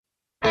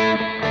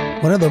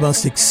One of the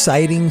most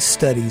exciting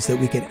studies that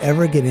we could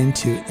ever get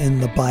into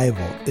in the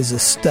Bible is a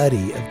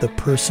study of the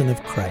person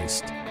of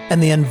Christ.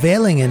 And the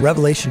unveiling in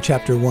Revelation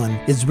chapter 1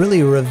 is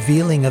really a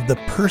revealing of the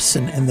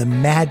person and the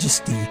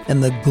majesty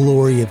and the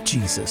glory of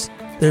Jesus.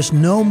 There's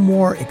no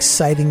more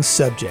exciting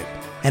subject,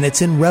 and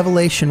it's in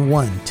Revelation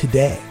 1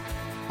 today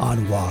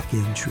on Walk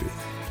in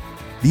Truth.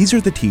 These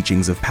are the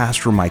teachings of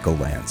Pastor Michael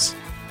Lance.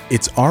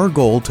 It's our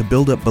goal to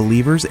build up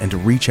believers and to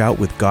reach out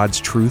with God's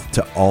truth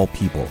to all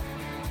people.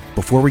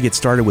 Before we get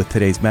started with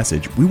today's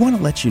message, we want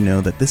to let you know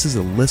that this is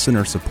a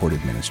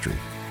listener-supported ministry.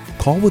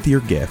 Call with your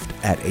gift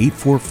at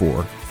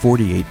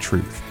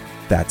 844-48-TRUTH.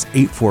 That's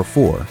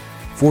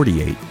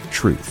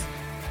 844-48-TRUTH.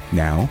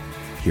 Now,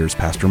 here's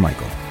Pastor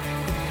Michael.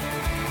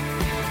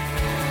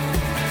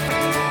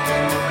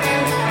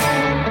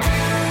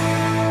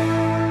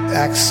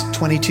 Acts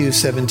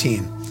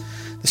 22:17.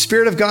 The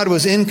Spirit of God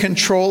was in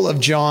control of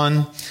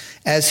John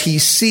as he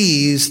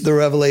sees the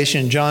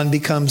revelation. John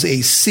becomes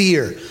a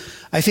seer.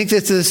 I think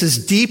that this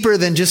is deeper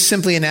than just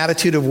simply an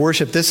attitude of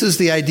worship. This is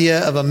the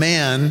idea of a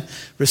man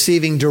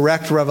receiving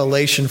direct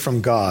revelation from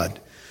God.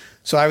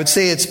 So I would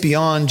say it's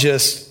beyond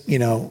just,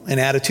 an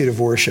attitude of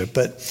worship,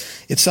 but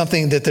it's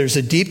something that there's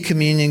a deep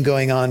communion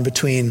going on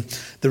between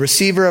the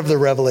receiver of the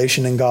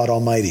revelation and God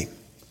Almighty.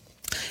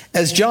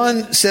 As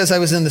John says, I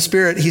was in the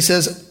Spirit, he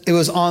says it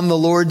was on the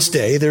Lord's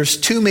Day. There's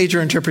two major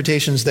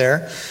interpretations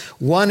there.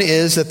 One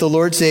is that the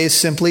Lord's Day is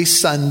simply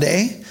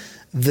Sunday.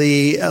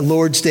 The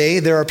Lord's Day.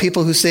 There are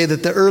people who say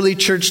that the early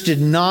church did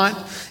not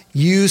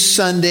use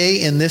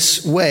Sunday in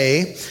this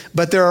way,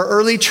 but there are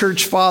early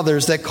church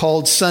fathers that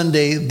called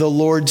Sunday the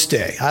Lord's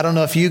Day. I don't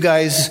know if you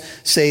guys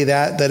say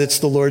that it's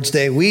the Lord's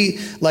Day.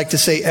 We like to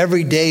say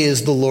every day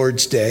is the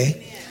Lord's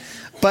Day.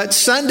 But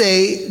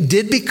Sunday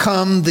did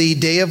become the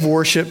day of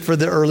worship for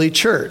the early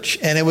church.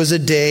 And it was a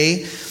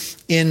day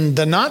in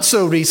the not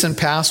so recent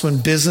past when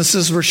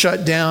businesses were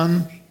shut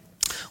down,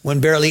 when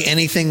barely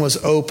anything was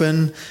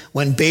open,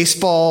 when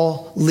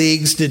baseball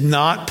leagues did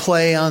not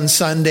play on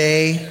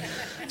Sunday,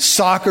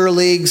 soccer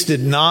leagues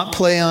did not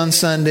play on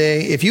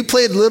Sunday. If you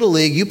played Little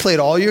League, you played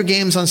all your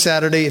games on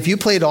Saturday. If you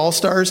played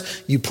All-Stars,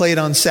 you played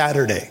on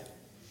Saturday.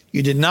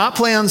 You did not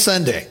play on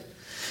Sunday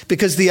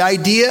because the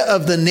idea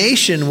of the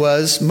nation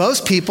was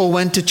most people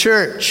went to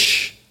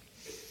church.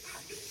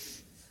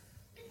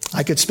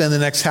 I could spend the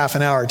next half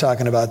an hour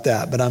talking about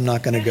that, but I'm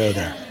not going to go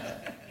there.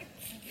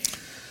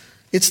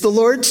 It's the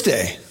Lord's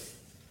Day.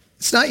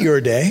 It's not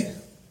your day.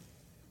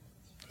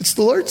 It's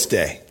the Lord's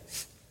Day.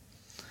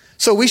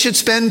 So we should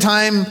spend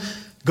time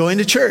going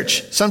to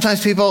church.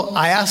 Sometimes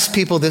I ask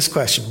people this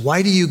question: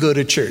 why do you go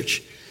to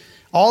church?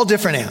 All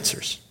different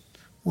answers.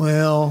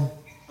 Well,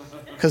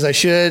 because I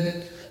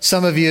should.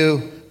 Some of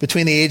you,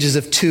 between the ages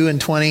of 2 and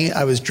 20,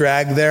 I was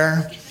dragged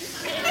there.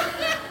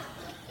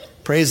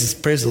 Praise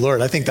the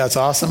Lord. I think that's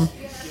awesome.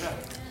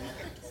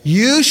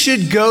 You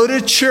should go to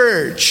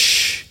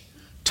church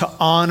to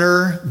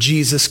honor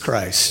Jesus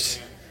Christ.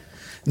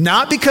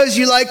 Not because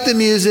you like the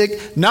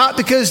music, not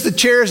because the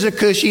chairs are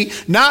cushy,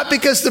 not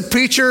because the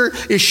preacher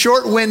is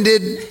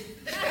short-winded,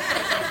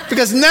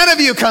 because none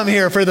of you come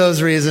here for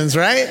those reasons,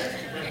 right?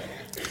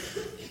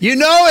 You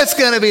know it's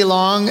going to be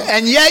long,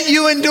 and yet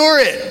you endure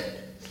it.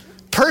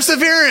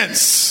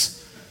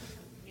 Perseverance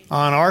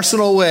on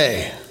Arsenal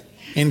Way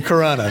in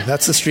Corona.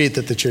 That's the street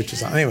that the church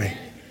is on. Anyway,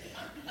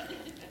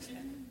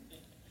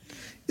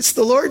 it's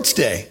the Lord's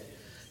Day.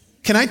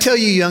 Can I tell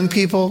you, young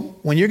people,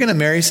 when you're going to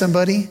marry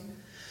somebody,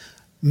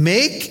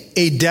 make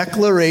a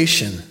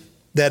declaration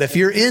that if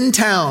you're in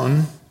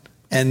town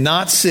and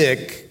not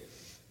sick,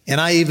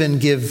 and I even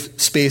give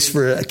space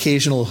for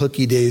occasional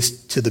hooky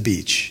days to the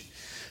beach,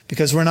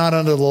 because we're not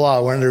under the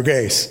law, we're under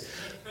grace.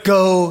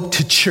 Go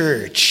to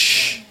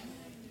church.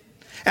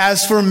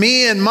 As for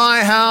me and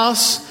my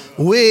house,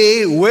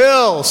 we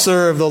will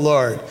serve the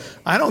Lord.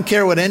 I don't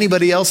care what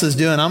anybody else is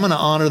doing. I'm going to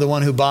honor the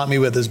one who bought me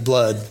with his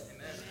blood.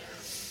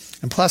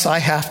 And plus, I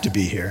have to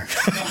be here.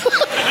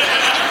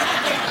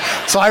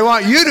 So I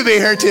want you to be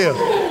here too.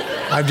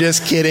 I'm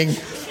just kidding.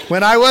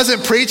 When I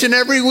wasn't preaching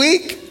every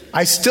week,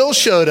 I still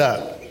showed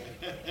up.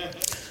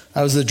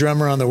 I was the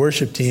drummer on the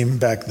worship team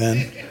back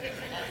then.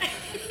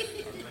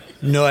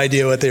 No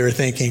idea what they were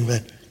thinking,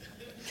 but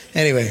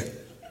anyway.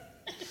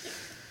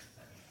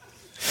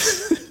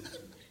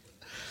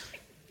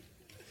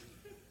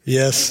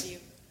 Yes.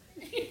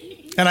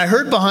 And I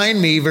heard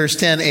behind me, verse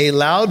 10, a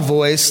loud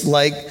voice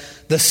like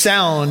the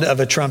sound of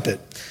a trumpet.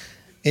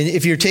 And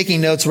if you're taking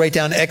notes, write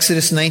down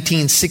Exodus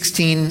 19,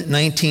 16,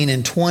 19,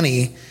 and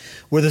 20,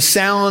 where the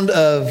sound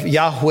of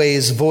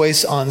Yahweh's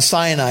voice on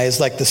Sinai is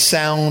like the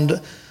sound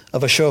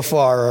of a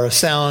shofar or a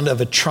sound of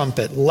a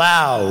trumpet.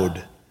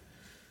 Loud,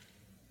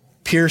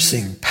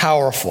 piercing,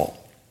 powerful.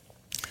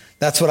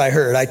 That's what I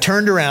heard. I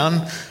turned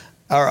around.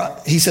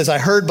 He says, I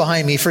heard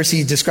behind me. First,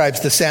 he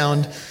describes the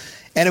sound.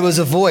 And it was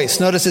a voice.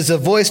 Notice it's a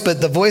voice,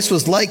 but the voice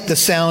was like the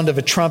sound of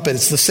a trumpet.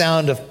 It's the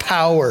sound of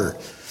power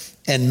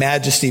and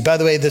majesty. By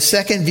the way, the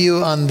second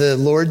view on the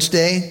Lord's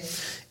Day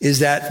is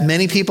that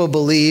many people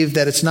believe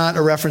that it's not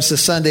a reference to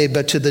Sunday,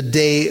 but to the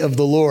day of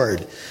the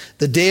Lord.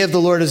 The day of the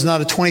Lord is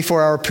not a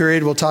 24-hour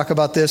period. We'll talk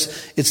about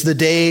this. It's the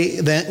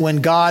day that when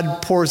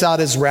God pours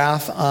out his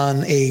wrath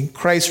on a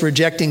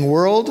Christ-rejecting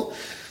world.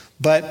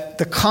 But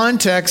the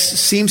context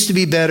seems to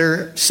be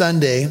better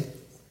Sunday,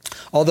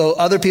 although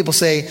other people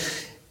say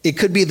it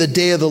could be the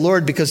day of the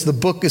Lord because the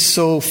book is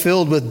so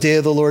filled with day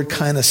of the Lord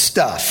kind of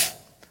stuff.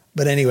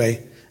 But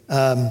anyway,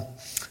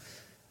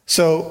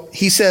 so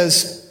he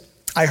says,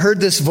 I heard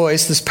this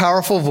voice, this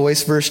powerful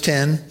voice, verse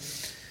 10,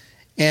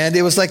 and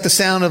it was like the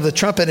sound of the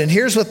trumpet. And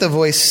here's what the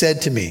voice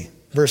said to me,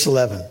 verse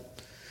 11.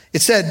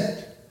 It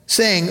said,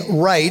 saying,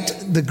 write,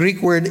 the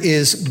Greek word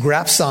is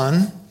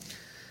grapson.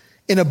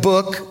 In a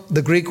book,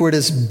 the Greek word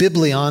is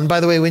biblion.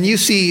 By the way, when you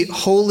see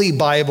Holy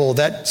Bible,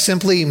 that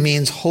simply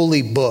means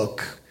holy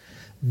book.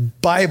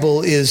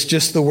 Bible is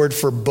just the word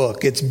for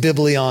book. It's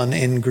biblion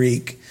in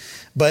Greek.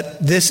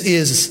 But this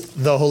is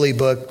the holy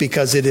book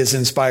because it is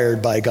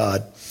inspired by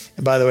God.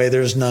 And by the way,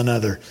 there's none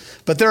other.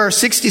 But there are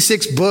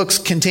 66 books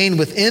contained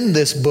within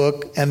this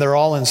book, and they're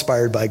all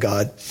inspired by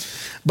God.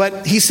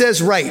 But he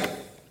says, write.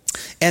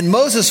 And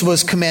Moses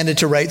was commanded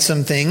to write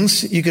some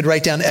things. You could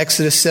write down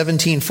Exodus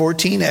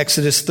 17:14,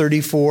 Exodus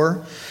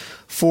 34,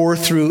 4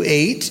 through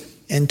 8,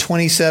 and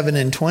 27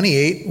 and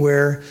 28,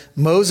 where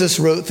Moses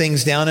wrote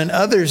things down and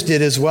others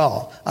did as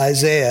well.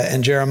 Isaiah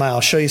and Jeremiah.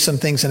 I'll show you some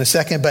things in a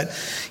second. But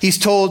he's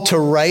told to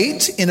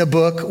write in a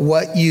book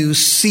what you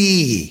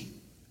see.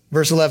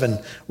 Verse 11,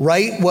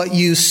 write what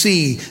you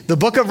see. The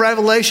book of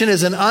Revelation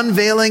is an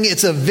unveiling.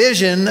 It's a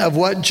vision of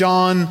what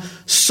John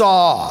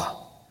saw.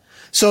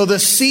 So the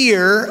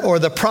seer or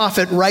the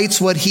prophet writes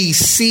what he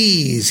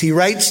sees. He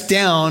writes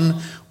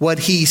down what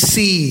he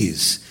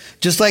sees.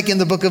 Just like in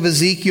the book of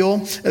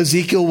Ezekiel,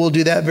 Ezekiel will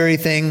do that very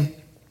thing.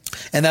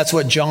 And that's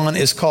what John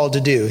is called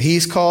to do.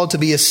 He's called to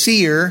be a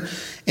seer,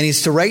 and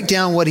he's to write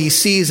down what he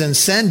sees and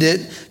send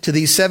it to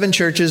these 7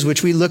 churches,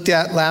 which we looked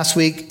at last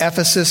week: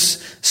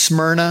 Ephesus,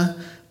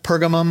 Smyrna,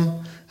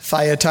 Pergamum,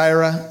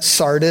 Thyatira,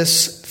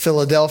 Sardis,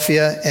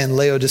 Philadelphia, and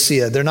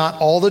Laodicea. They're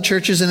not all the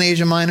churches in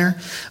Asia Minor,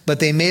 but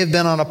they may have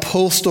been on a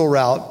postal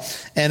route.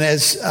 And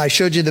as I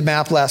showed you the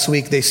map last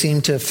week, they seem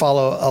to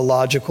follow a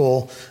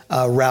logical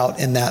route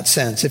in that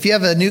sense. If you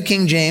have a New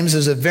King James,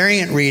 there's a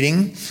variant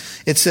reading.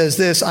 It says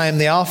this: I am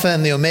the Alpha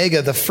and the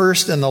Omega, the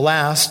first and the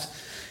last,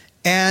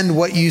 and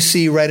what you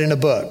see right in a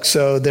book.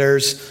 So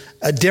there's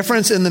a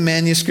difference in the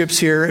manuscripts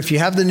here. If you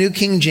have the New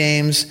King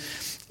James,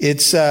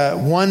 it's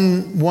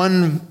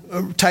one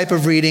type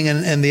of reading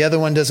and the other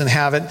one doesn't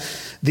have it.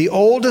 The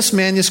oldest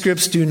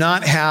manuscripts do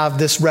not have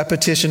this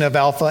repetition of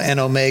Alpha and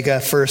Omega,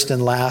 first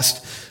and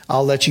last.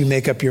 I'll let you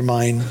make up your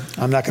mind.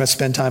 I'm not going to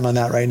spend time on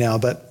that right now.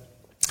 But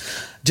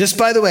just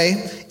by the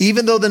way,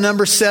 even though the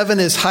number 7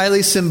 is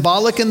highly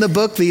symbolic in the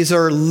book, these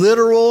are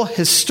literal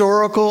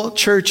historical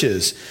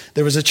churches.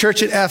 There was a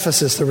church at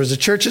Ephesus. There was a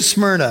church at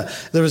Smyrna.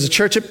 There was a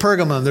church at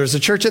Pergamum. There was a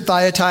church at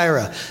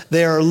Thyatira.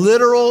 They are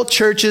literal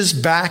churches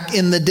back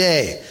in the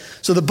day.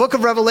 So the book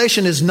of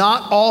Revelation is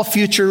not all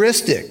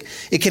futuristic.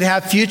 It can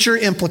have future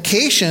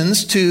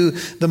implications to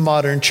the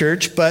modern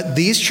church, but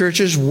these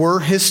churches were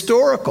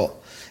historical.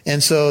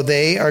 And so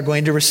they are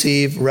going to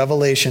receive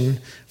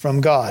revelation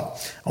from God.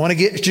 I want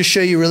to just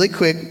show you really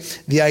quick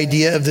the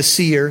idea of the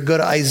seer. Go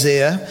to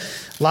Isaiah.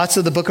 Lots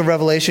of the book of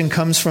Revelation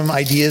comes from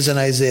ideas in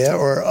Isaiah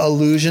or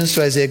allusions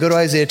to Isaiah. Go to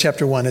Isaiah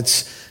chapter 1.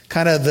 It's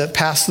kind of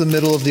past the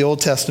middle of the Old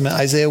Testament.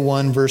 Isaiah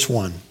 1 verse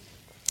 1.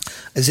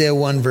 Isaiah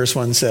 1 verse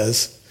 1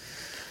 says,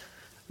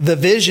 the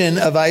vision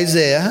of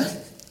Isaiah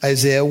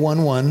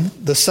 1:1,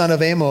 the son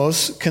of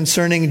Amos,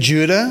 concerning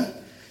Judah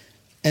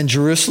and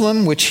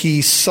Jerusalem, which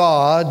he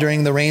saw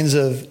during the reigns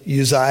of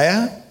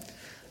Uzziah,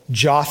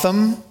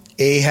 Jotham,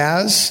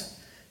 Ahaz,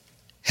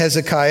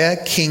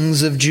 Hezekiah,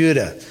 kings of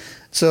Judah.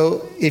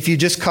 So if you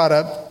just caught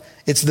up,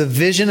 it's the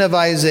vision of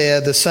Isaiah,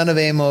 the son of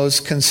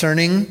Amos,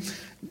 concerning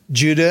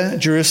Judah,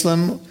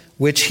 Jerusalem,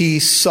 which he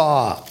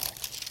saw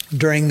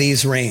during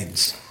these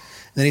reigns.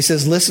 Then he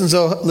says,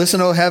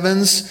 listen, O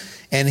heavens,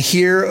 and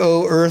hear,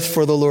 O earth,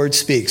 for the Lord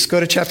speaks. Go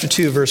to chapter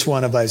 2, verse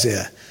 1 of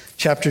Isaiah.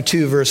 Chapter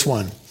 2, verse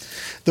 1.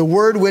 The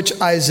word which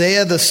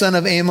Isaiah the son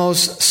of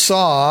Amos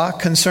saw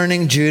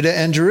concerning Judah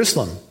and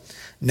Jerusalem.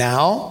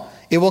 Now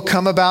it will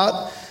come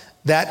about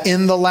that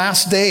in the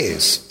last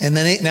days. And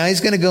then now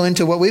he's going to go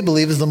into what we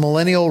believe is the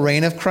millennial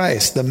reign of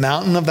Christ. The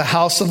mountain of the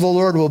house of the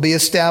Lord will be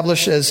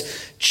established as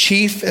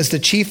the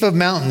chief of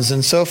mountains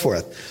and so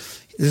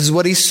forth. This is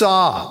what he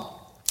saw.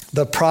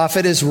 The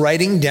prophet is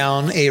writing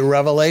down a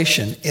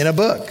revelation in a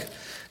book.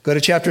 Go to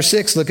chapter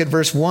 6, look at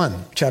verse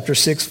 1. Chapter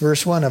 6,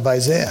 verse 1 of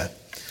Isaiah.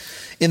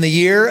 In the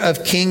year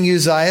of King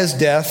Uzziah's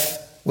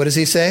death, what does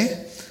he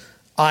say?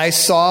 I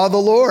saw the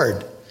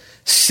Lord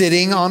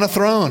sitting on a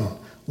throne,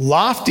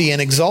 lofty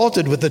and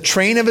exalted, with the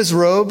train of his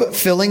robe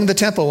filling the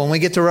temple. When we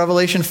get to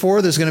Revelation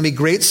 4, there's going to be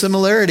great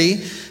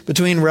similarity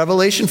between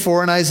Revelation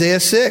 4 and Isaiah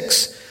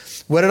 6.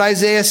 What did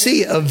Isaiah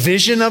see? A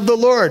vision of the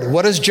Lord.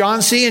 What does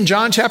John see in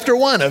John chapter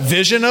 1? A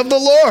vision of the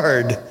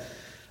Lord.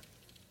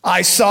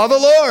 I saw the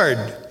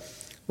Lord.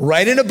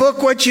 Write in a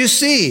book what you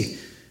see.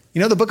 You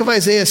know, the book of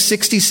Isaiah is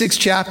 66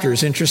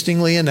 chapters,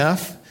 interestingly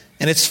enough,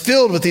 and it's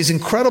filled with these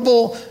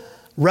incredible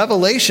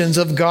revelations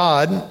of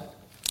God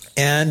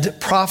and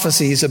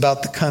prophecies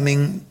about the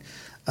coming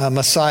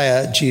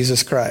Messiah,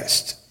 Jesus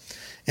Christ.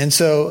 And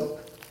so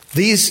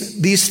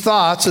these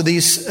thoughts or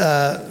these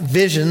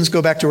visions,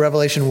 go back to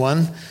Revelation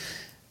 1,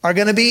 are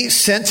going to be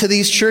sent to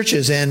these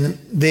churches. And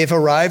they've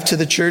arrived to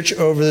the church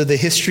over the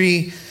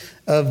history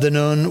of the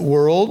known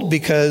world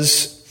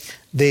because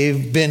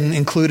they've been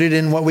included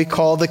in what we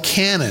call the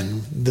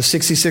canon, the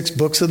 66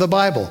 books of the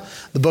Bible.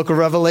 The book of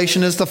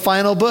Revelation is the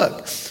final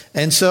book.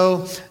 And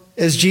so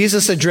as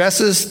Jesus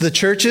addresses the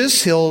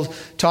churches, he'll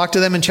talk to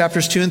them in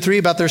chapters 2 and 3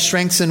 about their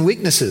strengths and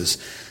weaknesses.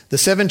 The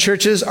 7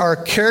 churches are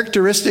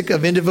characteristic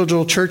of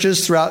individual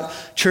churches throughout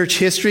church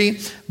history,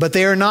 but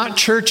they are not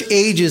church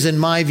ages in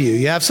my view.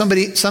 You have some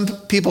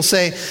people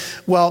say,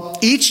 well,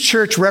 each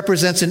church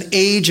represents an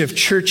age of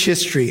church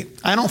history.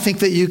 I don't think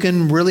that you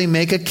can really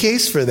make a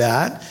case for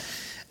that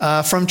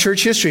from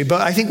church history.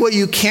 But I think what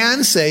you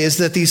can say is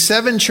that these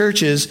 7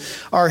 churches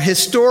are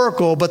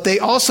historical, but they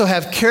also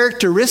have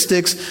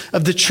characteristics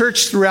of the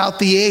church throughout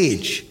the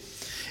age.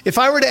 If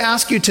I were to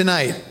ask you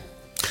tonight,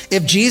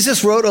 if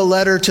Jesus wrote a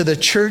letter to the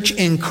church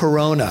in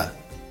Corona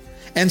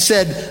and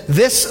said,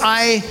 this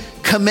I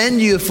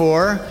commend you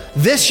for,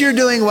 this you're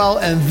doing well,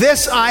 and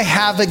this I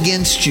have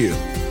against you.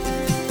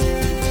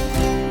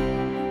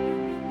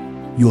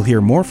 You'll hear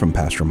more from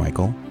Pastor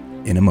Michael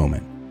in a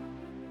moment.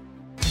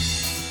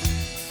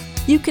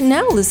 You can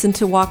now listen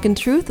to Walk in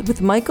Truth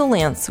with Michael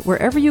Lance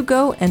wherever you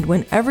go and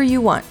whenever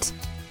you want.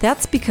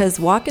 That's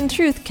because Walk in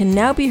Truth can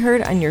now be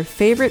heard on your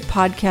favorite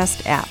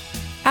podcast app.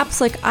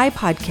 Apps like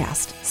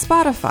iPodcast,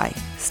 Spotify,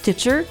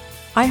 Stitcher,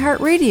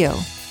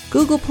 iHeartRadio,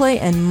 Google Play,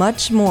 and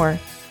much more.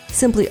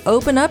 Simply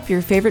open up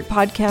your favorite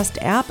podcast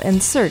app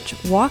and search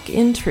Walk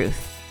in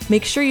Truth.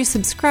 Make sure you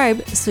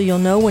subscribe so you'll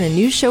know when a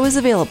new show is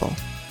available.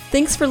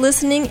 Thanks for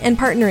listening and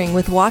partnering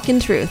with Walk in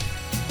Truth.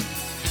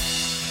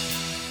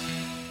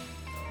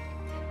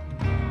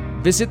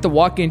 Visit the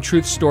Walk in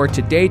Truth store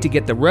today to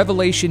get the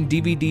Revelation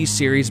DVD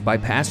series by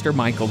Pastor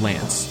Michael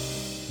Lance.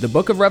 The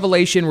book of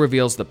Revelation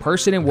reveals the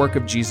person and work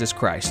of Jesus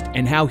Christ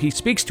and how he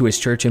speaks to his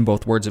church in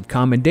both words of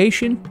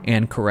commendation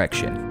and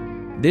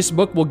correction. This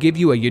book will give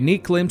you a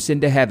unique glimpse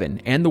into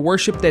heaven and the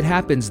worship that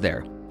happens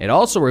there. It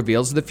also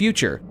reveals the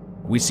future.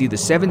 We see the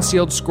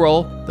 7-sealed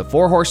scroll, the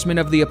 4 horsemen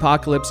of the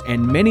apocalypse,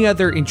 and many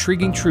other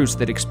intriguing truths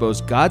that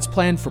expose God's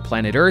plan for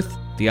planet Earth,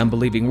 the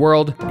unbelieving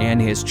world,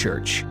 and his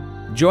church.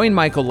 Join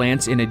Michael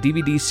Lance in a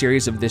DVD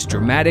series of this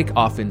dramatic,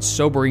 often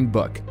sobering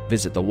book.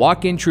 Visit the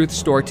Walk in Truth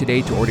store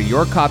today to order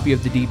your copy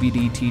of the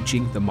DVD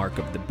teaching The Mark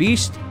of the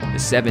Beast, the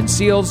 7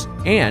 Seals,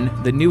 and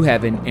the New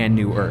Heaven and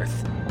New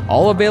Earth.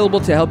 All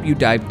available to help you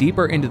dive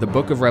deeper into the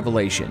book of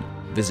Revelation.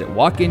 Visit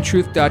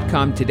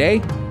walkintruth.com today.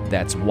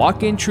 That's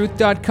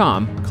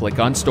walkintruth.com. Click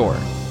on store.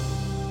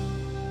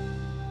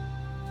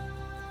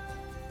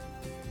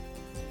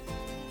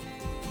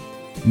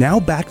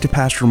 Now back to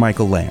Pastor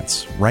Michael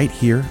Lance, right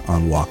here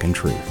on Walk in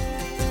Truth.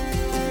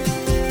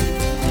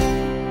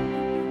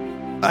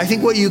 I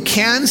think what you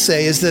can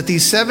say is that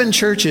these 7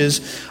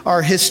 churches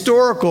are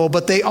historical,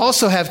 but they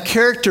also have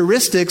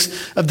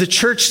characteristics of the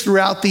church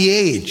throughout the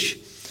age.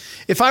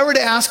 If I were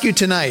to ask you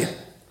tonight,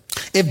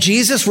 if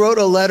Jesus wrote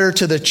a letter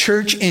to the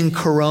church in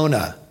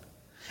Corona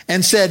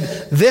and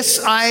said,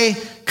 this I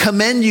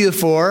commend you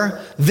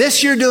for,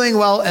 this you're doing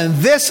well, and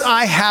this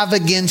I have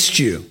against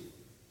you.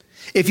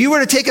 If you were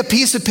to take a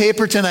piece of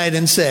paper tonight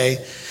and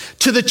say,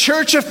 to the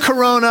church of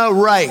Corona,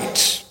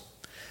 write,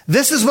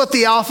 this is what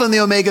the Alpha and the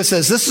Omega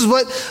says. This is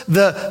what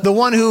the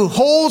one who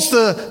holds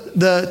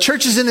the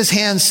churches in his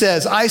hand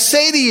says. I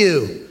say to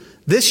you,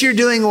 this you're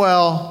doing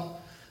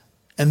well,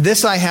 and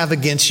this I have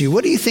against you.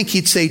 What do you think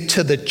he'd say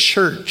to the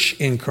church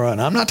in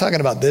Corona? I'm not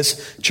talking about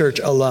this church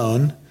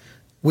alone.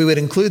 We would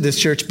include this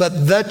church,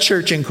 but the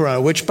church in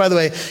Corona, which, by the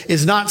way,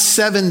 is not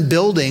 7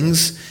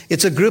 buildings.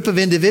 It's a group of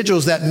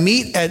individuals that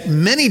meet at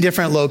many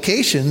different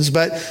locations.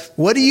 But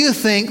what do you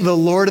think the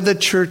Lord of the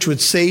church would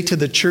say to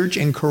the church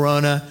in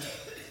Corona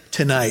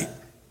tonight?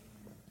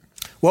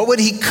 What would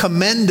he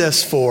commend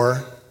us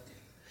for?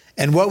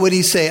 And what would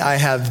he say, I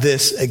have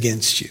this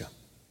against you?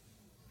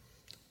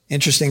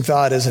 Interesting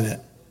thought, isn't it?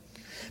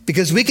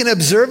 Because we can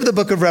observe the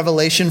book of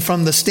Revelation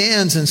from the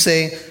stands and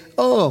say,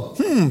 oh,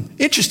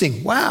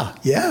 interesting. Wow,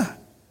 yeah.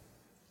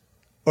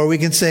 Or we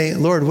can say,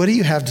 Lord, what do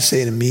you have to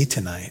say to me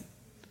tonight?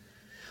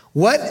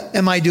 What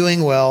am I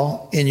doing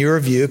well in your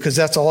view? Because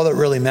that's all that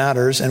really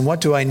matters. And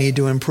what do I need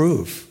to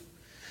improve?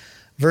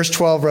 Verse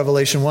 12,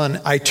 Revelation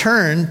 1, I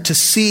turned to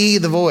see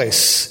the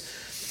voice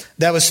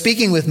that was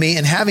speaking with me.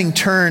 And having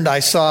turned, I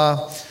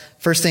saw,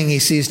 first thing he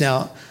sees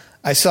now,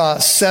 I saw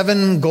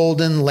 7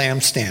 golden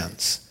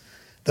lampstands.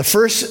 The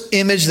first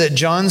image that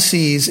John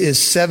sees is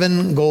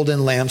 7 golden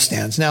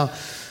lampstands. Now,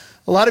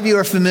 a lot of you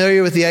are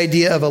familiar with the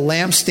idea of a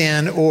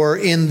lampstand, or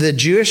in the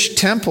Jewish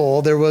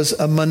temple, there was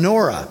a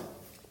menorah.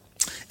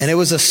 And it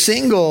was a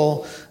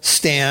single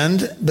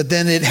stand, but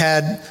then it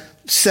had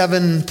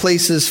 7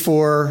 places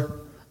for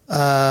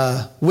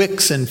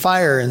wicks and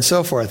fire and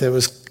so forth. It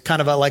was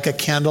kind of like a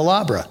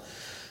candelabra.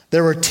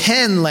 There were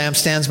 10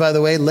 lampstands, by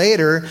the way,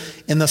 later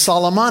in the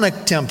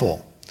Solomonic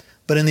temple.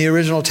 But in the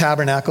original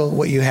tabernacle,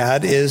 what you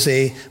had is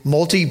a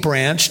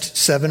multi-branched,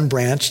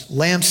 7-branched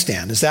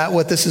lampstand. Is that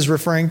what this is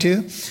referring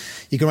to?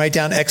 You can write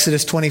down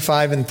Exodus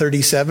 25 and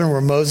 37,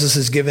 where Moses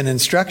is given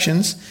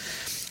instructions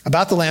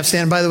about the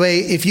lampstand. By the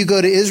way, if you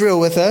go to Israel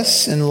with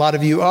us, and a lot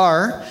of you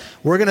are,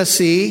 we're going to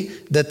see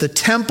that the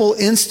Temple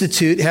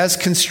Institute has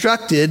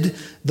constructed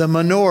the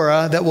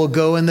menorah that will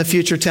go in the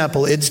future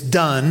temple. It's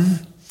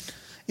done.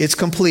 It's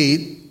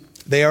complete.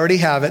 They already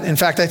have it. In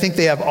fact, I think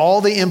they have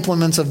all the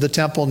implements of the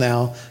temple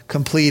now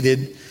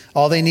completed.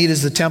 All they need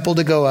is the temple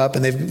to go up,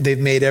 and they've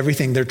made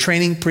everything. They're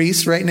training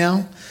priests right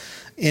now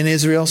in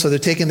Israel, so they're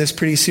taking this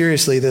pretty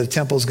seriously that the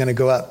temple is going to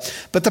go up.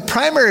 But the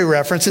primary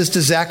reference is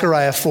to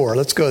Zechariah 4.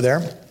 Let's go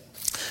there.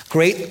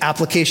 Great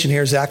application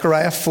here,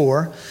 Zechariah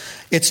 4.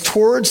 It's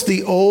towards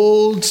the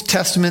Old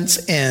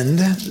Testament's end,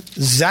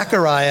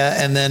 Zechariah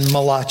and then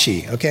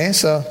Malachi. Okay,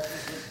 so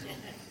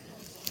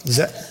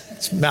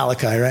it's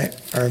Malachi, right?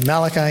 Or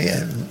Malachi,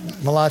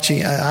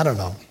 Malachi, I don't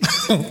know.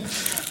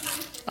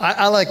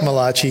 I like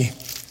Malachi.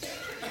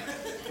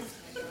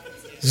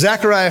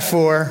 Zechariah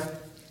 4.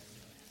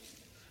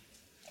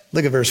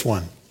 Look at verse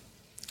 1.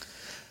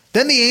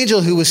 Then the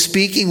angel who was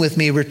speaking with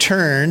me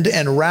returned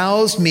and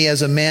roused me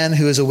as a man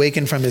who is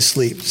awakened from his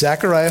sleep.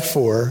 Zechariah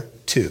 4,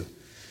 2.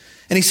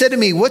 And he said to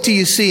me, what do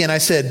you see? And I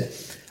said,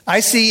 I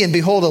see and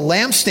behold a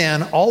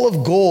lampstand all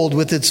of gold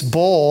with its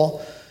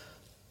bowl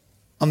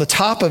on the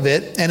top of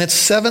it, and its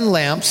 7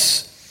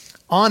 lamps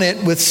on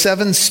it with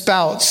 7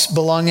 spouts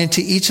belonging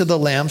to each of the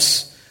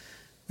lamps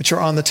which are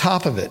on the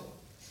top of it.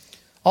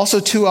 Also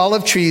 2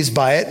 olive trees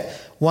by it,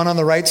 one on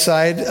the right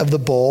side of the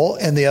bowl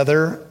and the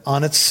other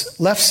on its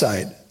left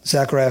side.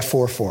 Zechariah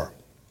 4:4.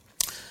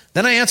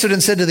 Then I answered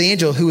and said to the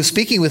angel who was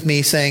speaking with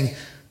me, saying,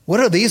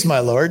 what are these, my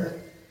Lord?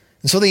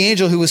 And so the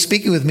angel who was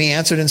speaking with me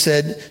answered and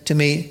said to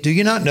me, do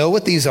you not know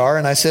what these are?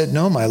 And I said,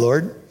 no, my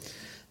Lord.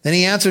 Then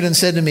he answered and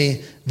said to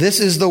me, this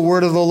is the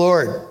word of the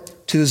Lord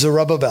to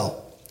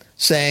Zerubbabel,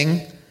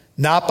 saying,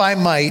 not by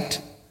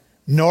might,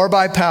 nor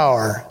by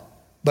power,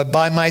 but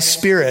by my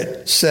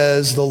Spirit,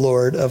 says the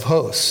Lord of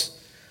hosts.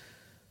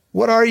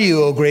 What are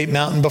you, O great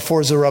mountain,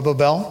 before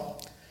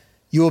Zerubbabel?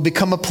 You will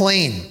become a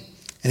plain,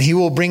 and he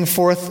will bring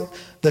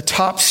forth the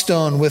top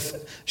stone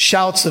with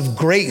shouts of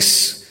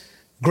grace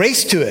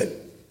to it.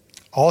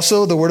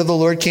 Also, the word of the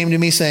Lord came to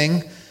me,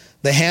 saying,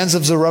 the hands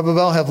of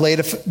Zerubbabel have laid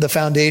the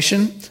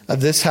foundation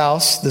of this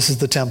house, this is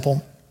the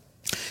temple,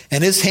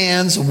 and his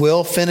hands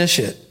will finish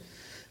it.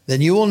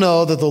 Then you will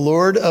know that the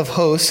Lord of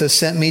hosts has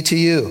sent me to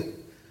you.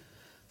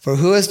 For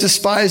who has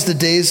despised the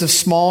days of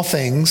small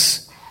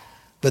things?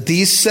 But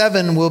these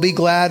 7 will be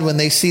glad when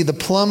they see the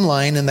plumb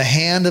line in the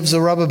hand of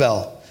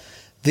Zerubbabel.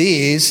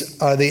 These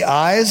are the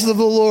eyes of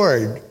the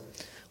Lord,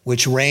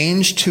 which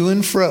range to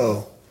and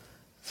fro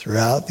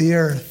throughout the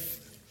earth.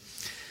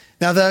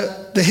 Now,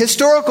 the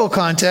historical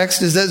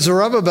context is that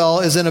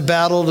Zerubbabel is in a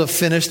battle to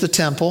finish the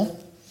temple.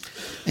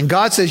 And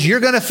God says, you're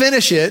going to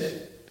finish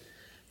it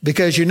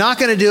because you're not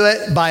going to do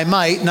it by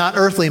might, not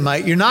earthly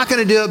might. You're not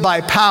going to do it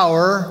by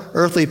power,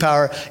 earthly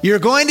power. You're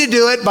going to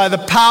do it by the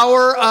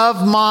power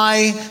of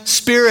my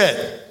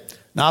Spirit.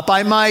 Not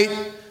by might,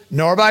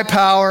 nor by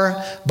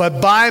power, but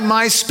by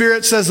my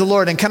Spirit, says the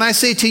Lord. And can I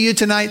say to you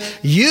tonight,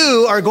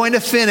 you are going to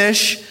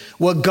finish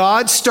what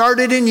God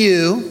started in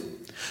you,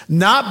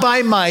 not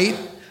by might,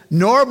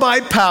 nor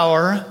by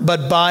power,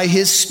 but by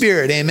his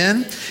Spirit.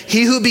 Amen.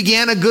 He who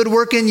began a good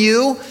work in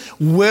you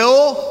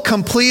will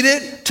complete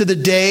it to the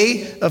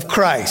day of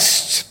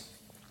Christ.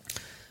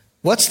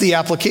 What's the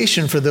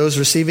application for those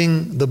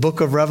receiving the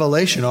book of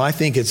Revelation? Oh, I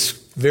think it's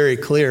very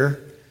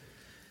clear.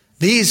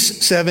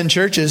 These 7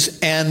 churches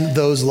and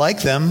those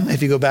like them,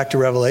 if you go back to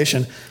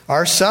Revelation,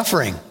 are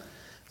suffering.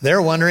 They're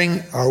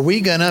wondering, are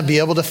we going to be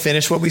able to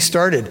finish what we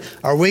started?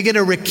 Are we going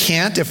to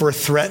recant if we're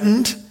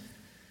threatened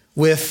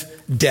with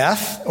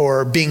death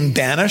or being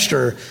banished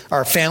or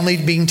our family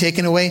being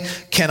taken away?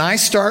 Can I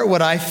start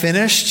what I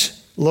finished,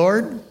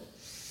 Lord?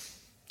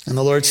 And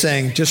the Lord's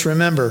saying, just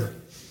remember,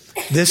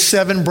 this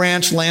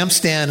 7-branch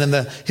lampstand and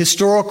the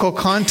historical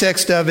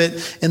context of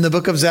it in the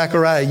book of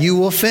Zechariah, you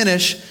will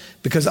finish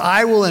because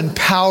I will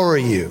empower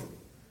you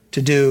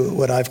to do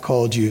what I've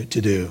called you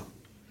to do.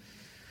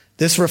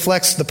 This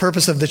reflects the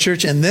purpose of the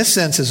church in this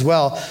sense as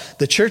well.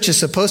 The church is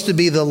supposed to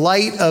be the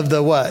light of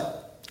the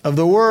what? Of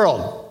the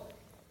world.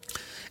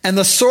 And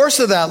the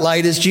source of that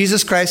light is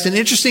Jesus Christ. And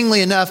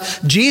interestingly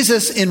enough,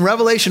 Jesus in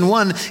Revelation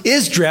 1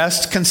 is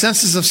dressed,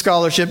 consensus of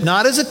scholarship,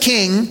 not as a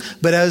king,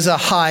 but as a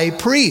high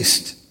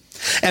priest.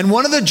 And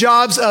one of the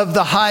jobs of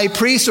the high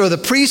priest or the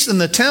priest in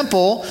the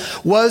temple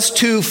was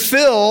to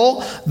fill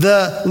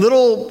the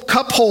little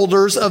cup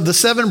holders of the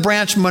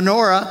 7-branch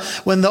menorah.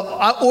 When the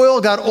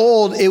oil got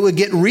old, it would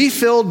get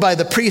refilled by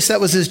the priest.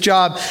 That was his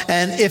job.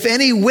 And if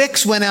any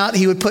wicks went out,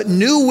 he would put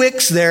new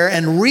wicks there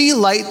and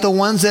relight the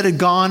ones that had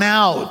gone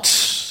out.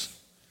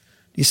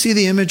 Do you see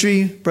the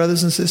imagery,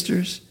 brothers and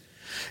sisters?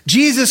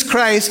 Jesus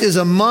Christ is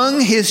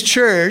among his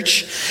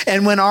church,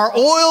 and when our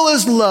oil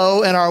is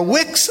low and our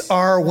wicks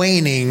are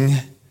waning,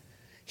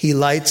 he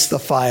lights the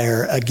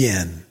fire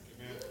again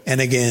and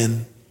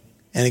again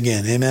and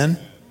again. Amen?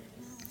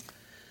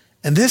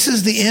 And this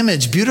is the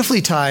image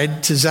beautifully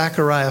tied to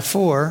Zechariah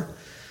 4,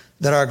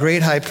 that our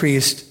great high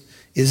priest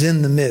is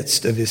in the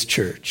midst of his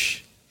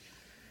church.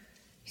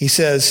 He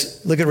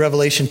says, look at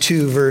Revelation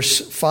 2,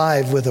 verse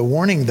 5 with a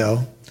warning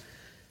though.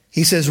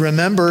 He says,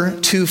 remember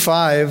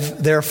 2:5,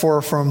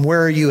 therefore from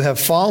where you have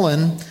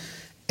fallen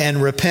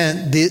and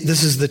repent.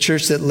 This is the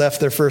church that left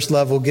their first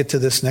love. We'll get to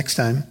this next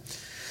time.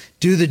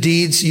 Do the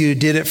deeds you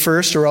did at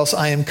first, or else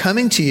I am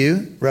coming to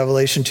you,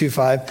 Revelation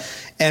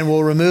 2:5, and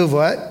will remove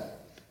what?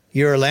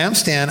 Your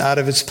lampstand out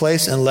of its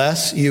place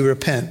unless you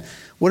repent.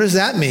 What does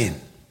that mean?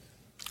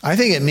 I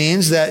think it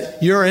means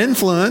that your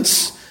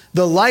influence,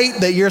 the light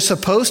that you're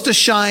supposed to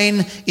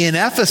shine in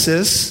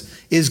Ephesus,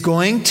 is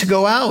going to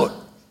go out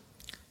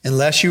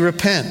unless you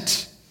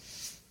repent.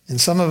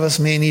 And some of us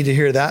may need to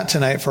hear that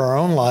tonight for our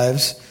own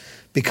lives,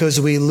 because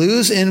we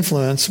lose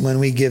influence when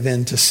we give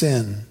in to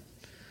sin.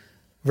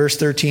 Verse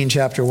 13,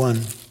 chapter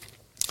 1.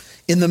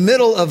 In the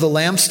middle of the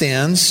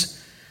lampstands,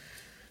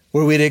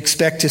 where we'd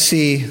expect to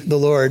see the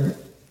Lord,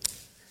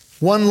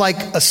 one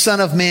like a son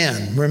of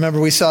man.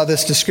 Remember, we saw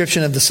this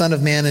description of the Son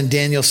of Man in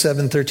Daniel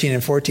 7, 13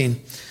 and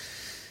 14.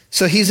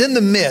 So he's in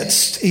the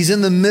midst. He's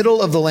in the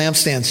middle of the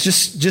lampstands.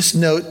 Just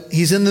note,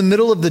 he's in the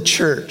middle of the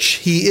church.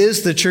 He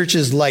is the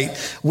church's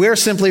light. We're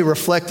simply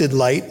reflected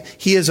light.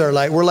 He is our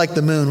light. We're like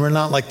the moon. We're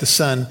not like the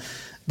sun.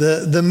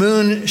 The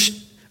moon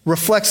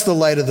reflects the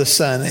light of the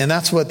sun, and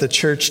that's what the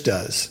church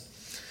does.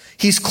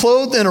 He's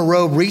clothed in a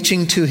robe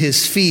reaching to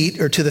his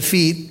feet, or to the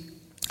feet.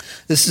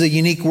 This is a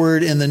unique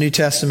word in the New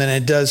Testament,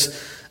 and it does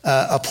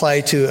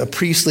apply to a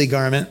priestly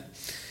garment.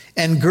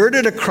 And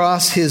girded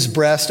across his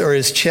breast or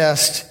his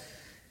chest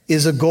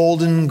is a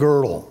golden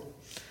girdle.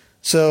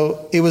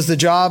 So it was the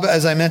job,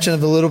 as I mentioned,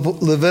 of the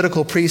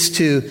Levitical priest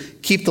to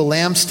keep the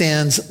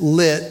lampstands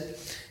lit.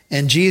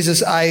 And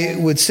Jesus, I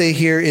would say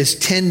here, is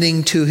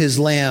tending to his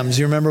lambs.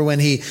 You remember when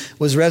he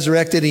was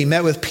resurrected, he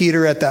met with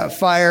Peter at that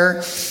fire.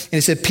 And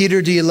he said,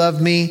 Peter, do you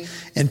love me?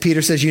 And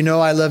Peter says, you know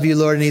I love you,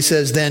 Lord. And he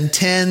says, then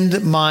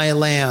tend my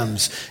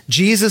lambs.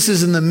 Jesus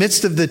is in the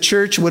midst of the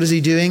church. What is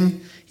he doing?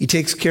 He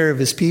takes care of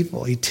his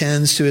people. He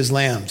tends to his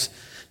lambs.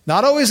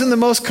 Not always in the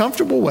most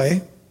comfortable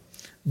way,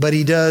 but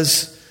he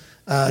does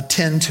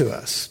tend to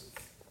us.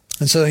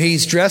 And so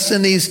he's dressed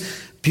in these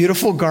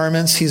beautiful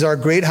garments. He's our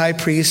great high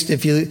priest.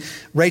 If you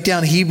write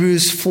down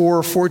Hebrews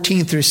 4,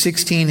 14 through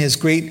 16, his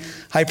great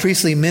high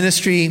priestly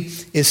ministry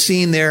is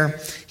seen there.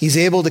 He's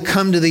able to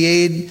come to the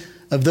aid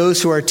of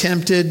those who are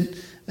tempted.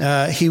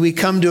 We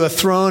come to a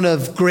throne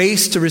of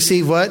grace to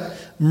receive what?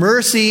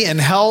 Mercy and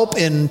help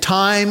in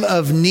time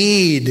of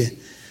need.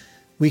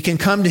 We can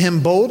come to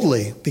him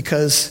boldly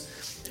because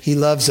he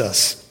loves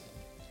us.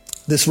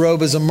 This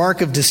robe is a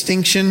mark of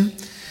distinction.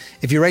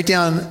 If you write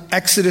down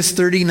Exodus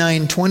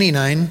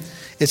 39:29,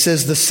 it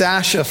says, the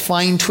sash of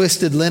fine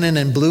twisted linen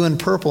and blue and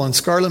purple and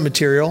scarlet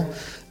material,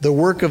 the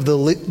work of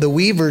the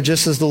weaver,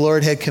 just as the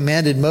Lord had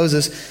commanded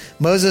Moses.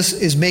 Moses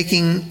is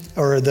making,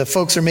 or the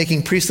folks are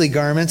making priestly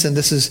garments, and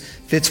this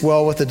fits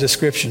well with the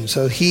description.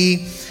 So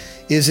he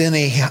is in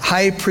a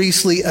high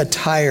priestly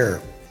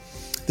attire.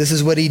 This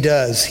is what he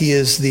does. He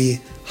is the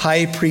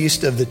high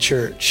priest of the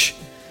church.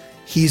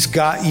 He's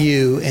got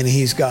you and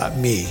he's got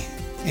me.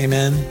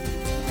 Amen.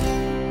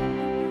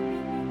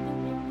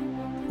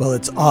 Well,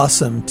 it's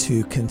awesome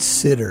to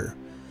consider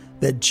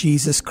that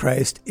Jesus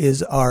Christ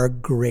is our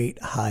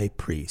great high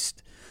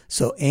priest.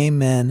 So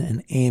amen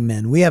and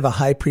amen. We have a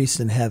high priest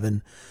in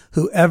heaven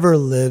who ever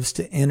lives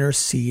to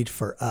intercede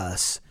for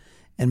us.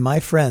 And my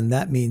friend,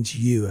 that means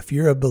you. If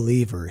you're a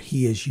believer,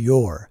 he is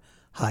your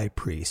high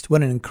priest.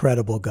 What an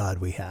incredible God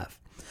we have.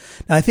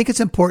 Now, I think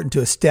it's important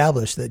to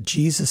establish that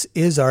Jesus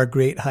is our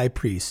great high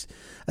priest,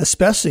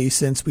 especially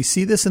since we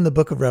see this in the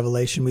book of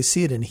Revelation. We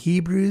see it in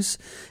Hebrews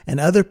and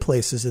other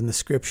places in the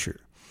scripture.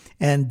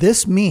 And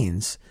this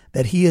means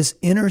that he is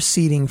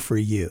interceding for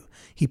you.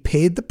 He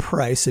paid the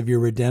price of your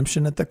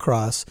redemption at the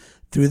cross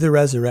through the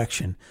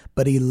resurrection,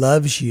 but he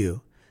loves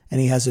you and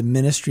he has a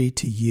ministry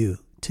to you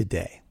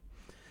today.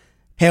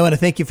 Hey, I want to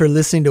thank you for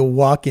listening to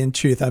Walk in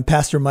Truth. I'm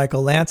Pastor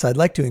Michael Lance. I'd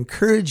like to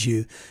encourage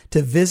you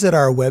to visit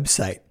our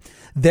website.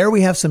 There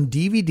we have some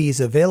DVDs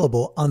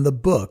available on the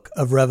book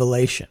of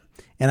Revelation.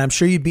 And I'm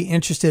sure you'd be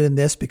interested in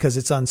this because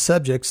it's on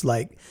subjects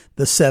like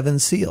the 7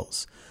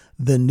 seals,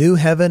 the new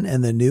heaven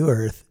and the new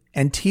earth,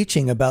 and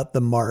teaching about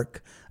the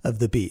mark of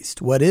the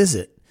beast. What is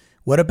it?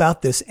 What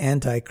about this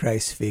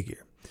Antichrist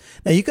figure?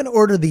 Now, you can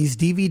order these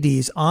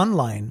DVDs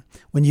online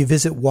when you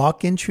visit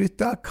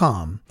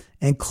walkintruth.com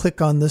and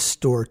click on the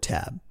store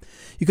tab.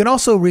 You can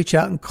also reach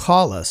out and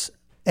call us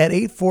at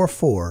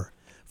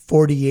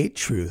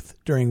 844-48-TRUTH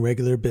during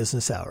regular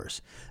business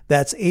hours.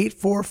 That's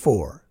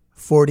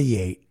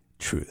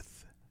 844-48-TRUTH.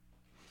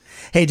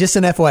 Hey, just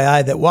an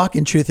FYI that Walk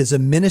in Truth is a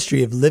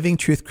ministry of Living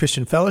Truth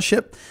Christian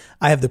Fellowship.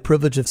 I have the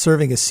privilege of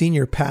serving as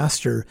senior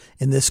pastor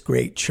in this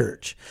great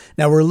church.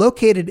 Now, we're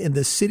located in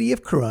the city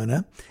of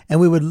Corona, and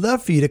we would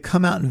love for you to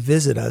come out and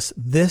visit us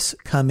this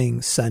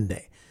coming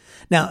Sunday.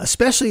 Now,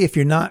 especially if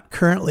you're not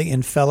currently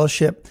in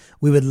fellowship,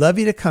 we would love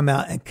you to come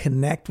out and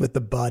connect with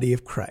the body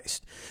of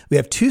Christ. We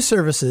have 2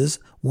 services,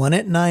 one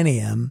at 9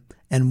 a.m.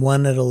 and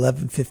one at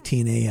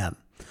 11:15 a.m.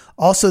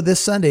 Also this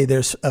Sunday,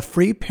 there's a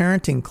free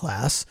parenting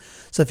class.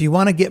 So if you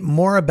want to get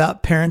more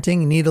about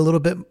parenting, need a little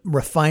bit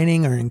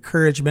refining or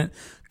encouragement,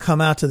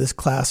 come out to this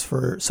class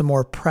for some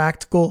more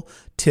practical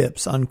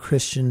tips on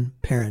Christian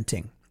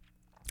parenting.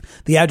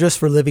 The address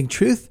for Living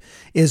Truth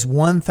is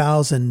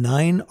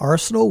 1009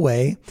 Arsenal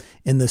Way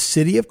in the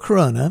city of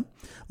Corona.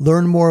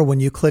 Learn more when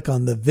you click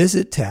on the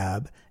Visit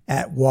tab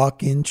at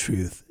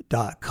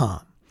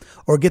walkintruth.com.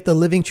 Or get the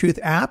Living Truth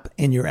app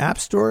in your app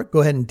store. Go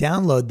ahead and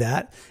download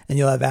that, and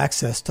you'll have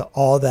access to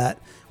all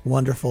that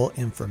wonderful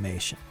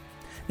information.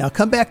 Now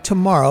come back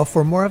tomorrow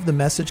for more of the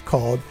message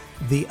called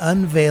The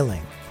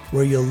Unveiling,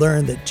 where you'll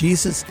learn that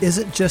Jesus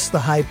isn't just the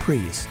high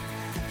priest.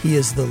 He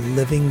is the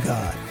living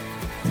God.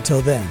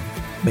 Until then,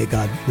 may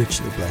God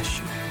richly bless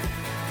you.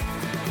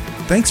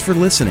 Thanks for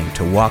listening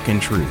to Walk in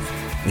Truth,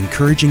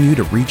 encouraging you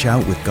to reach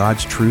out with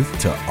God's truth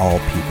to all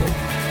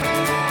people.